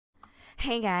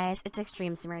Hey guys, it's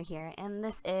Extreme Simmer here, and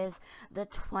this is the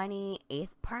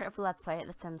 28th part of Let's Play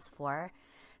The Sims 4.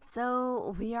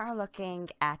 So, we are looking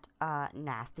at a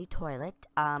nasty toilet.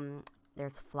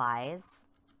 There's flies,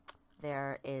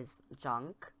 there is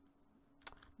junk,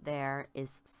 there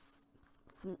is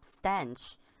some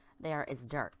stench, there is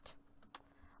dirt.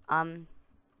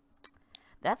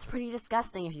 That's pretty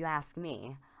disgusting if you ask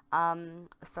me.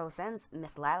 So since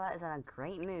Miss Lila is in a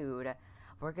great mood,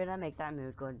 we're gonna make that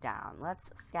mood go down. Let's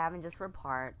scavenge this for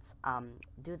parts,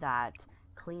 do that,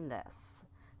 clean this,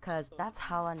 cause that's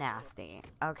hella nasty,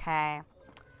 okay?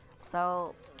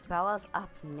 So, Bella's up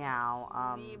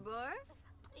now,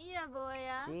 Yeah, boy.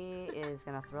 she is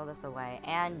gonna throw this away,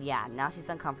 and yeah, now she's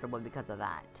uncomfortable because of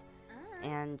that.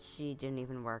 And she didn't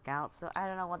even work out, so I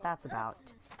don't know what that's about.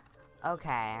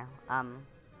 Okay,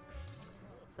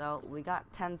 so we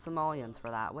got 10 simoleons for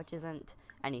that, which isn't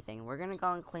anything. We're gonna go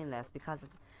and clean this because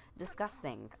it's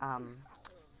disgusting.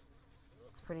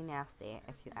 It's pretty nasty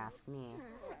if you ask me.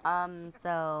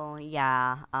 So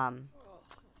yeah,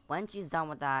 when she's done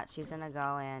with that, she's gonna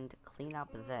go and clean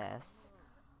up this.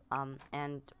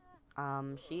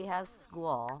 She has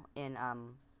school in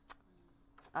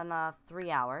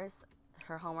 3 hours.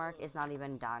 Her homework is not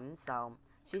even done, so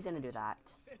she's gonna do that.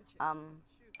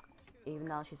 Even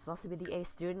though she's supposed to be the A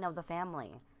student of the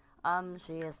family.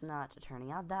 She is not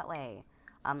turning out that way.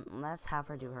 Let's have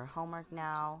her do her homework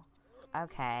now.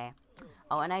 Okay.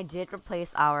 Oh, and I did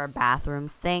replace our bathroom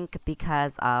sink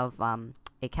because of,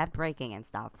 it kept breaking and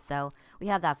stuff. So, we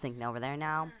have that sink over there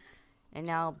now. And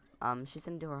now, she's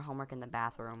gonna do her homework in the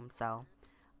bathroom. So,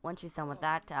 once she's done with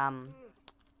that,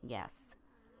 yes.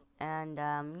 And,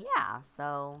 yeah,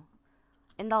 so,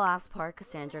 in the last part,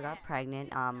 Cassandra got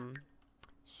pregnant,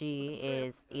 she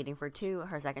is eating for 2.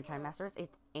 Her second trimester is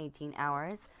 18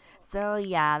 hours. So,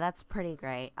 yeah, that's pretty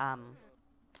great.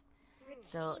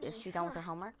 So, is she done with her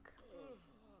homework?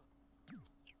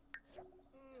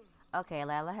 Okay,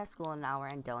 Layla has school in an hour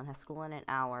and Dylan has school in an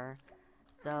hour.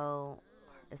 So,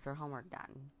 is her homework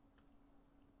done?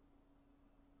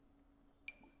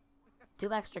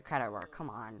 Do extra credit work, come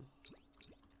on.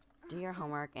 Do your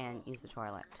homework and use the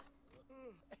toilet.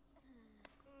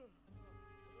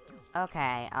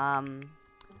 Okay,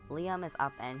 Liam is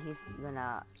up and he's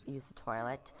gonna use the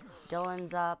toilet.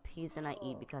 Dylan's up, he's gonna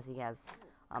eat because he has,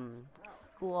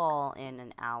 school in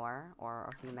an hour or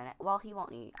a few minutes. Well, he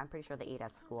won't eat. I'm pretty sure they eat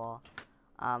at school.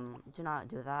 Do not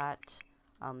do that.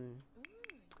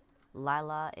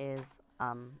 Lila is,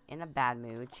 in a bad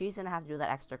mood. She's gonna have to do that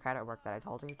extra credit work that I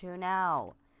told her to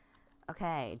now.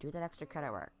 Okay, do that extra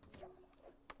credit work.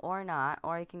 Or not,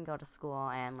 or you can go to school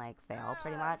and, like, fail,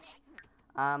 pretty much.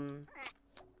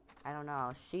 I don't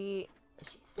know. She's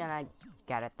gonna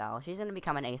get it though. She's gonna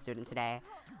become an A student today.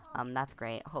 That's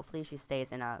great. Hopefully she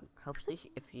stays in a. Hopefully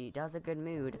if she does a good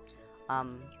mood,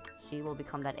 she will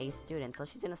become that A student. So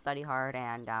she's gonna study hard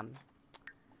and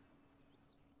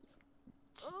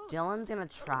Dylan's gonna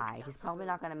try. He's probably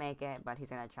not gonna make it, but he's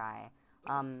gonna try.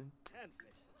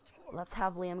 Let's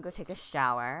have Liam go take a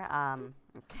shower.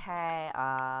 Okay,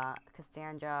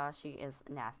 Cassandra, she is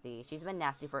nasty. She's been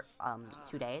nasty for,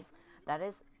 2 days. That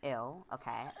is ill.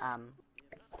 Okay,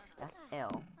 that's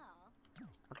ill.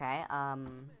 Okay,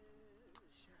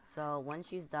 so when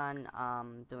she's done,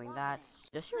 doing that,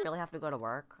 does she really have to go to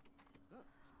work?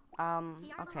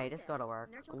 Okay, just go to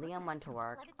work. Liam went to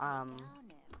work, and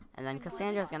then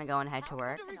Cassandra's gonna go and head to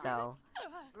work, so,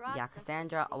 yeah,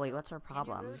 Cassandra, oh wait, what's her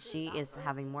problem? She is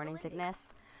having morning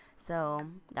sickness, so,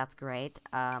 that's great,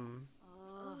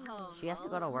 she has to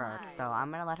go to work, so I'm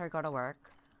gonna let her go to work,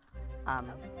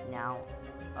 now,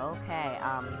 okay,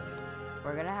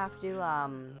 we're gonna have to,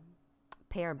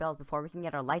 pay our bills before we can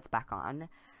get our lights back on,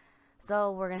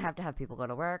 so we're gonna have people go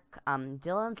to work.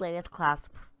 Dylan's latest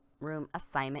classroom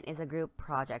assignment is a group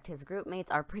project. His group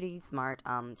mates are pretty smart,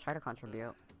 try to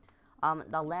contribute.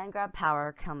 The Land Grab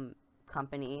Power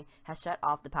Company has shut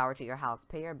off the power to your house.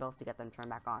 Pay your bills to get them turned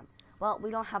back on. Well, we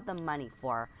don't have the money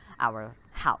for our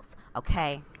house,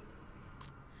 okay?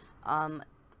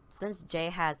 Since Jay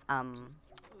has,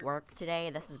 work today,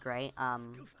 this is great.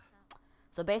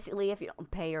 So basically, if you don't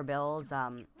pay your bills,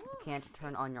 you can't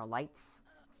turn on your lights.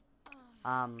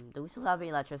 Do we still have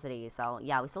electricity? So,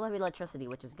 yeah, we still have electricity,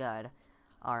 which is good.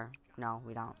 Or, no,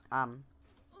 we don't.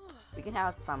 We can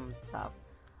have some stuff.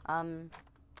 And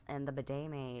the bidet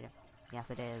made. Yes,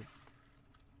 it is.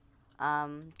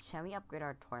 Can we upgrade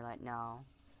our toilet? No.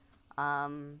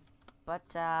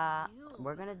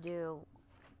 We're gonna do...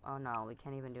 Oh, no, we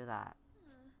can't even do that.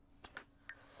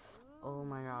 Oh,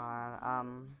 my God.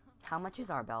 How much is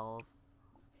our bills?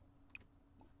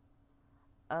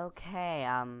 Okay,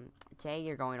 Jay,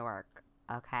 you're going to work.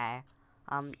 Okay.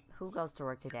 Who goes to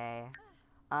work today?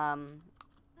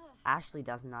 Ashley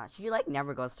does not. She, like,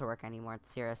 never goes to work anymore,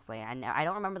 seriously. I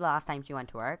don't remember the last time she went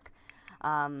to work.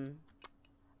 Bella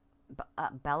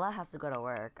has to go to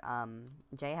work.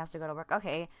 Jay has to go to work.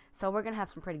 Okay, so we're gonna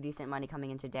have some pretty decent money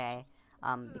coming in today,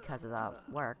 because of the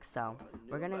work. So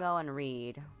we're gonna go and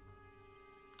read.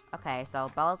 Okay, so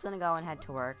Bella's gonna go and head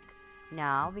to work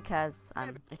now because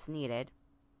it's needed.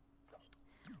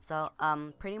 So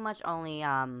pretty much only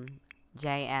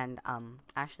Jay and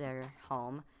Ashley are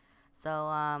home. So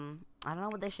I don't know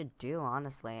what they should do,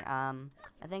 honestly. I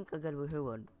think a good woohoo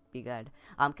would be good.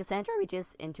 Cassandra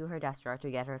reaches into her desk drawer to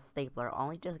get her stapler,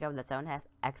 only to discover that someone has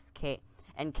XK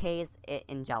and K's it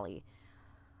in jelly.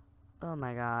 Oh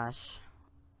my gosh.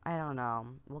 I don't know.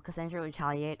 Will Cassandra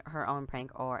retaliate her own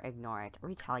prank or ignore it?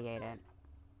 Retaliate it.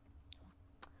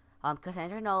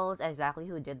 Cassandra knows exactly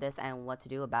who did this and what to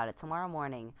do about it. Tomorrow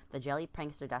morning, the jelly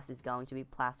prankster desk is going to be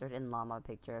plastered in llama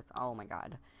pictures. Oh my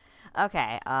god.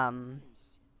 Okay,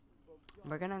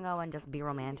 we're gonna go and just be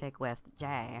romantic with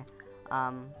Jay.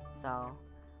 So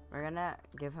we're gonna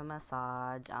give him a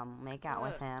massage, make out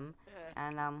with him,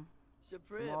 and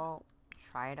we'll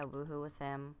try to woohoo with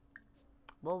him.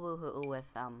 We'll woohoo with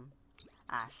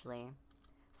Ashley.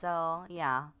 So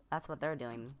yeah, that's what they're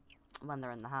doing when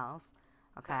they're in the house.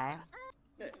 Okay,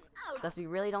 because we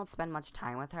really don't spend much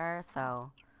time with her,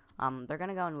 so they're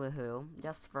gonna go and woohoo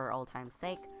just for old time's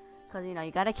sake, because you know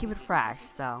you gotta keep it fresh.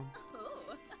 So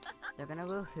they're gonna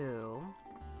woohoo.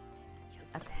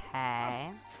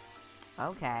 Okay.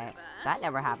 Okay. That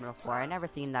never happened before. I never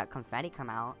seen that confetti come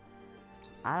out.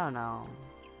 I don't know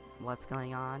what's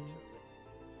going on.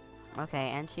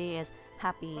 Okay, and she is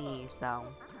happy, so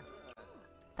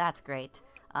that's great.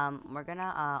 We're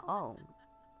gonna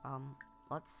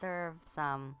let's serve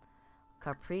some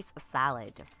caprese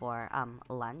salad for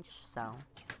lunch. So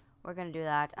we're gonna do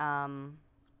that.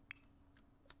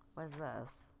 What is this?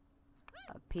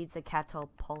 A pizzicato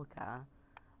polka.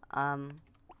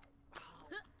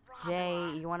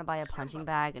 Jay, you want to buy a punching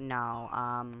bag? No.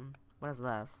 What is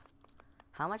this?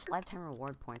 How much lifetime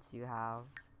reward points do you have?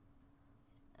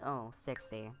 Oh,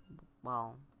 60.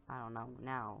 Well, I don't know.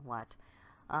 Now, what?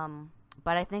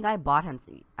 But I think I bought him.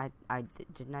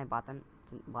 Didn't I bought them?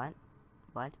 What?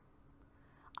 What?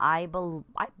 I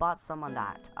bought some on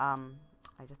that.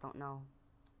 I just don't know.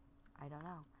 I don't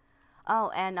know.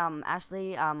 Oh, and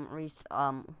Ashley reached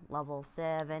level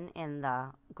 7 in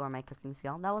the gourmet cooking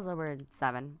skill. That was a word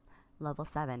 7. Level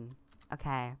 7.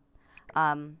 Okay.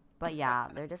 But yeah,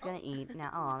 they're just gonna eat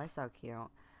now. Oh, they're so cute.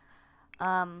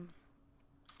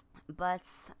 But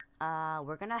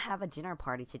we're gonna have a dinner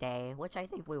party today, which I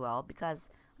think we will, because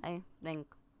I think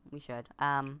we should.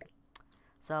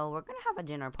 So we're gonna have a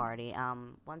dinner party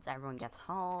once everyone gets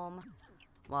home.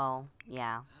 Well,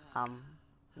 yeah.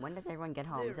 When does everyone get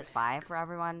home? Is it 5 for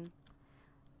everyone?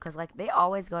 Because, like, they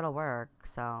always go to work,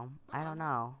 so I don't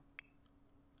know.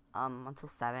 Until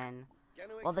 7.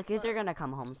 Well, the kids are gonna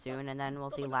come home soon, and then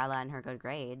we'll see Lila and her good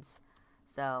grades.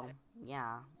 So,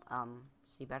 yeah.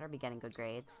 She better be getting good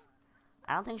grades.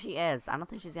 I don't think she is. I don't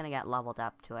think she's gonna get leveled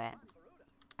up to it.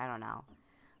 I don't know.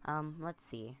 Let's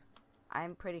see.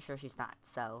 I'm pretty sure she's not,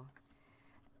 so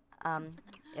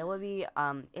it would be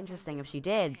interesting if she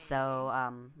did. So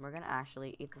we're gonna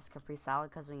actually eat this Capri salad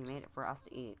because we made it for us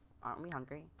to eat. Aren't we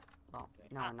hungry? Well,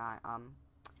 no, we're not.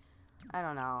 I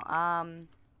don't know.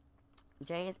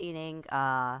 Jay is eating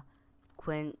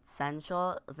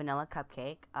quintessential vanilla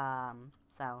cupcake.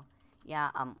 So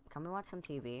yeah. Can we watch some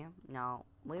TV? No,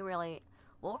 we'll read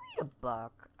a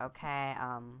book. Okay.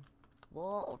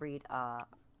 We'll read a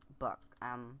book.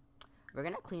 We're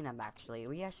gonna clean up, actually.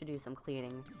 We have to do some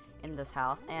cleaning in this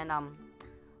house. And,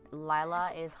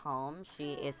 Lila is home.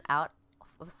 She is out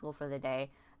of school for the day.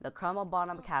 The Crumble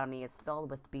Bottom Academy is filled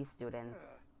with B students.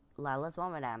 Lila's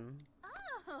one of them.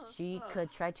 She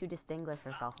could try to distinguish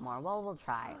herself more. Well, we'll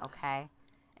try, okay?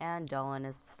 And Dolan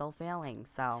is still failing,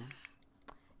 so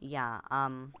yeah.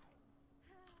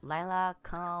 Lila,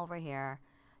 come over here.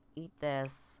 Eat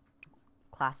this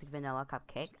classic vanilla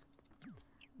cupcake.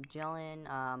 Jillian,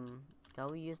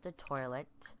 go use the toilet.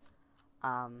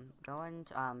 Go and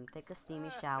take a steamy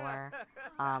shower.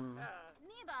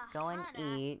 Go and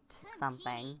eat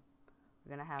something.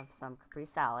 We're gonna have some Capri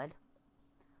salad.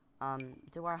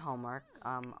 Do our homework.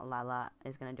 Lila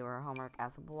is gonna do her homework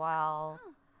as well.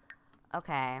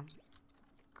 Okay.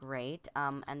 Great.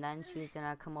 And then she's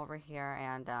gonna come over here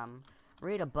and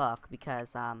read a book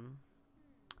because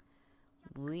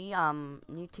we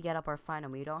need to get up our fun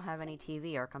and we don't have any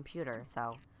TV or computer,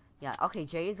 so yeah. Okay,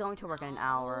 Jay is going to work in an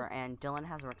hour and Dylan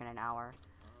has work in an hour,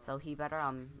 so he better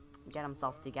get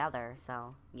himself together.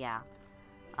 So yeah.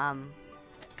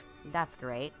 That's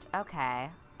great. Okay.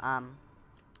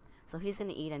 So he's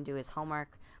gonna eat and do his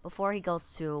homework before he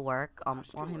goes to work.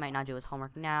 Or he might not do his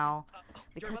homework now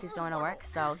because he's going to work.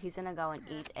 So he's gonna go and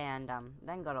eat and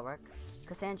then go to work.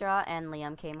 Cassandra and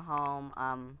Liam came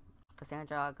home.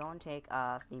 Cassandra, go and take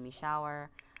a steamy shower.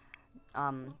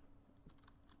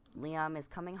 Liam is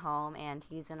coming home and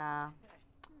he's gonna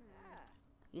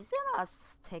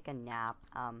take a nap.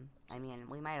 I mean,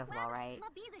 we might as well, right?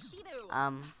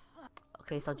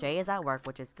 Okay, so Jay is at work,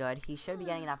 which is good. He should be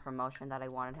getting that promotion that I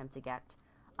wanted him to get.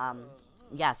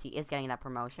 Yes, he is getting that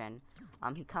promotion.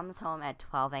 He comes home at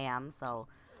 12 a.m., so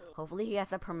hopefully he has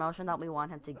the promotion that we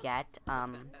want him to get.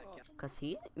 Because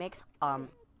he makes,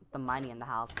 the money in the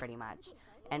house, pretty much.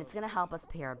 And it's gonna help us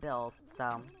pay our bills,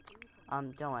 so,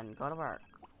 Dylan, go to work.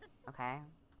 Okay?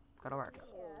 Go to work.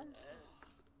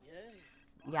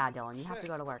 Yeah, Dylan, you have to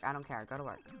go to work. I don't care. Go to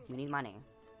work. You need money.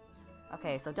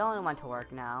 Okay, so Dylan went to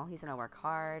work now. He's gonna work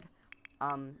hard.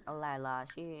 Lila,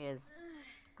 she is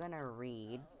gonna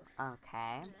read.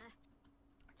 Okay.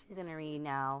 She's gonna read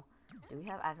now. Do we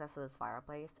have access to this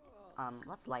fireplace?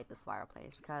 Let's light this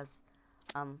fireplace, because,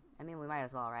 I mean, we might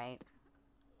as well, right?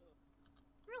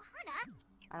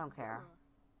 I don't care.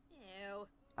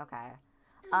 Okay.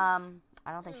 I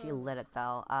don't think she lit it,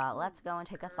 though. Let's go and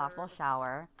take a thoughtful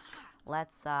shower.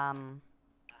 Let's have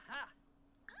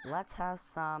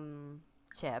some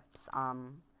chips,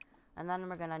 and then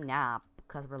we're gonna nap,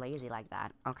 because we're lazy like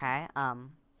that, okay?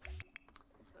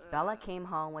 Bella came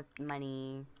home with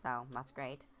money, so that's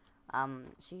great.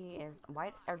 She is, why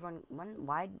does everyone,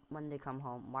 when they come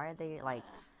home, why are they, like,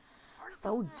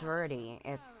 so dirty?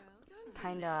 It's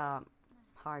kinda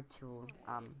hard to,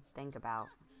 think about,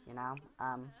 you know?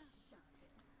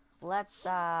 Let's,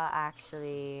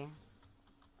 actually,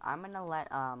 I'm gonna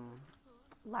let,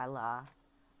 Lila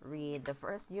read The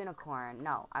First Unicorn.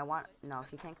 No,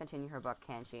 she can't continue her book,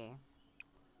 can she?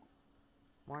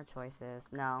 More choices.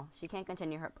 No, she can't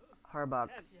continue her book.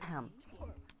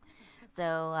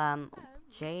 So,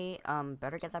 Jay,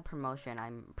 better get that promotion.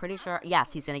 I'm pretty sure,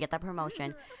 yes, he's gonna get that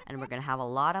promotion, and we're gonna have a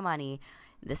lot of money.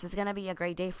 This is gonna be a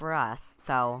great day for us.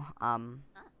 So,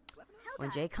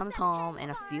 when Jay comes home in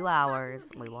a few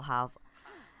hours, we will have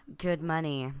good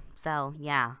money. So,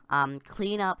 yeah,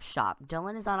 clean up shop.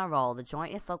 Dylan is on a roll. The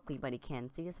joint is so clean, but he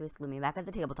can't see his face gleaming back at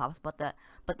the tabletops. But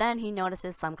then he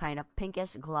notices some kind of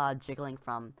pinkish glove jiggling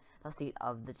from the seat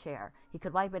of the chair. He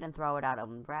could wipe it and throw it out of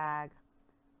a rag.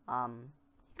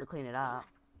 He could clean it up.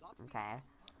 Okay.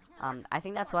 I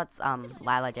think that's what,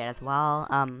 Lila did as well.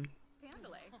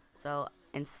 So,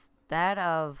 instead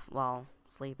of, well,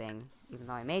 sleeping, even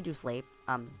though I made you sleep,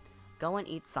 go and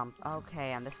eat some.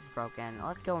 Okay, and this is broken.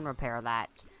 Let's go and repair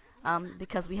that.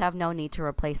 Because we have no need to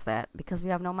replace that, because we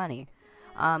have no money.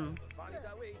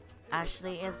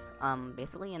 Ashley is,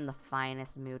 basically in the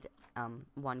finest mood,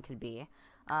 one could be.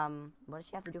 What does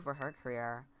she have to do for her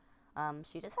career?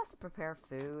 She just has to prepare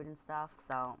food and stuff,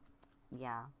 so,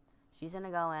 yeah. She's gonna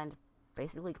go and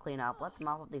basically clean up. Let's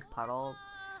mop up these puddles,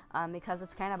 because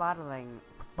it's kind of bothering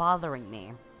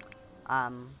me.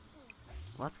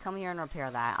 Let's come here and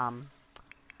repair that.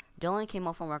 Dylan came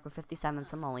home from work with 57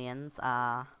 simoleons.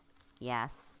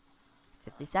 Yes.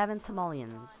 57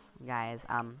 simoleons, guys.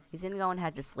 He's gonna go and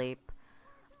head to sleep.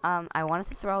 I wanted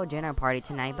to throw a dinner party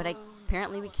tonight, but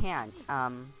apparently we can't.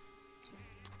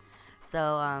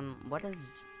 So, what is,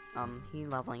 he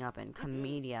leveling up in?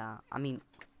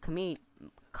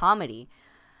 Comedy.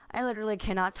 I literally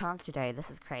cannot talk today. This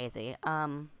is crazy.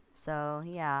 So,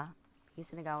 yeah.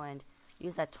 He's gonna go and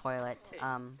use that toilet.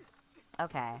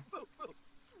 Okay.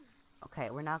 Okay,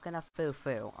 we're not gonna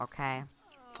foo-foo, okay?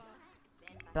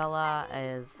 Bella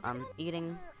is,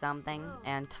 eating something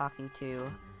and talking to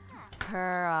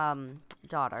her,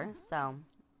 daughter. So,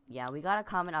 yeah, we got a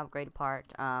common upgrade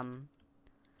part.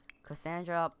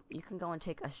 Cassandra, you can go and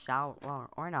take a shower,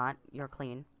 or not. You're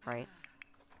clean, right?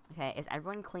 Okay, is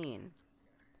everyone clean?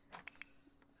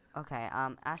 Okay,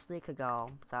 Ashley could go,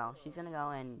 so she's gonna go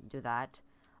and do that.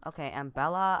 Okay, and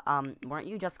Bella, weren't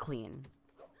you just clean?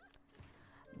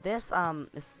 This,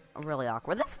 is really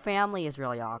awkward. This family is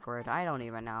really awkward. I don't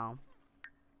even know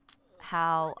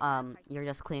how, you're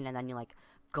just clean and then you, like,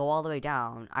 go all the way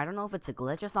down. I don't know if it's a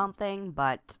glitch or something,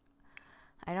 but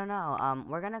I don't know.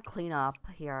 We're gonna clean up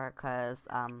here, because,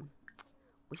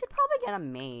 we should probably get a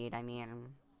maid. I mean,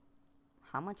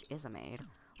 how much is a maid?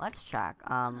 Let's check.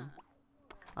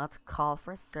 Let's call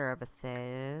for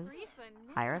services.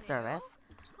 Hire a service.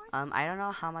 I don't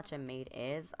know how much a maid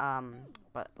is,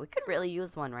 but we could really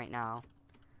use one right now.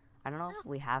 I don't know if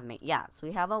we have maid. Yes,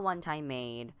 we have a one-time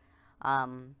maid.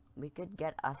 we could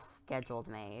get a scheduled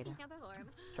maid.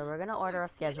 So we're gonna order a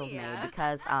scheduled maid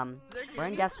because we're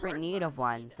in desperate need of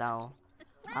one. So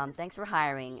thanks for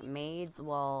hiring. Maids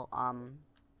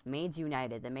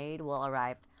United. The maid will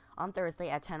arrive on Thursday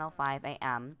at 10:05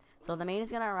 a.m. So the maid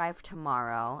is gonna arrive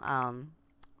tomorrow.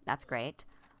 That's great.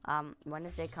 When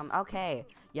does Jake come? Okay.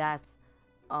 Yes.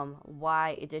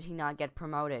 Why did he not get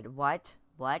promoted? What?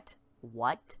 We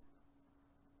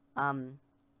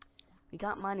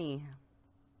got money.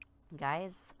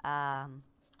 Guys,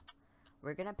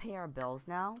 we're gonna pay our bills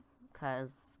now,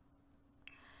 because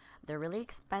they're really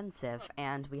expensive,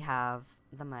 and we have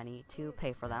the money to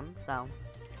pay for them, so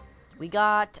we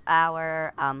got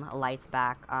our, lights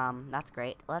back. That's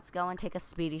great. Let's go and take a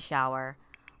speedy shower.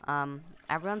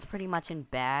 Everyone's pretty much in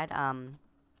bed.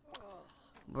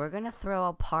 We're gonna throw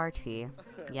a party.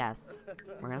 Yes,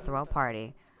 we're gonna throw a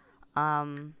party. How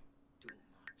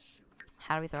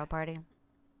do we throw a party?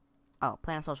 Oh,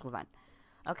 plan a social event.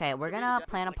 Okay, we're gonna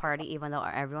plan a party even though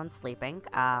everyone's sleeping.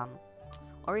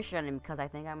 Or we shouldn't, because I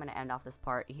think I'm gonna end off this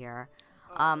part here.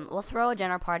 We'll throw a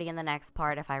dinner party in the next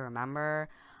part if I remember.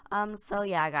 So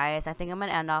yeah, guys, I think I'm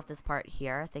gonna end off this part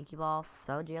here. Thank you all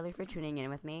so dearly for tuning in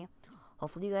with me.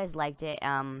 Hopefully you guys liked it.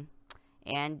 And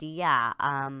yeah,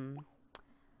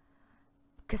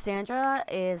 Cassandra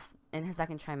is in her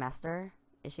second trimester.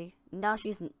 Is she? No,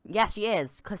 yes, she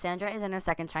is. Cassandra is in her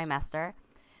second trimester.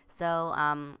 So,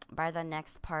 by the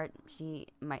next part, she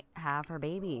might have her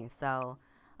baby. So,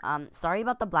 sorry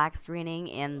about the black screening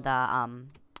in the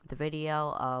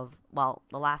video of, well,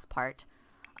 the last part.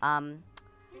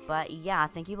 But yeah,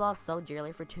 thank you all so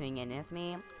dearly for tuning in with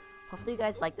me. Hopefully you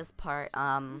guys like this part.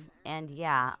 And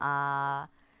yeah, I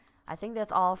think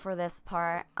that's all for this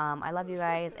part. I love you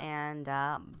guys, and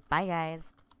bye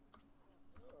guys.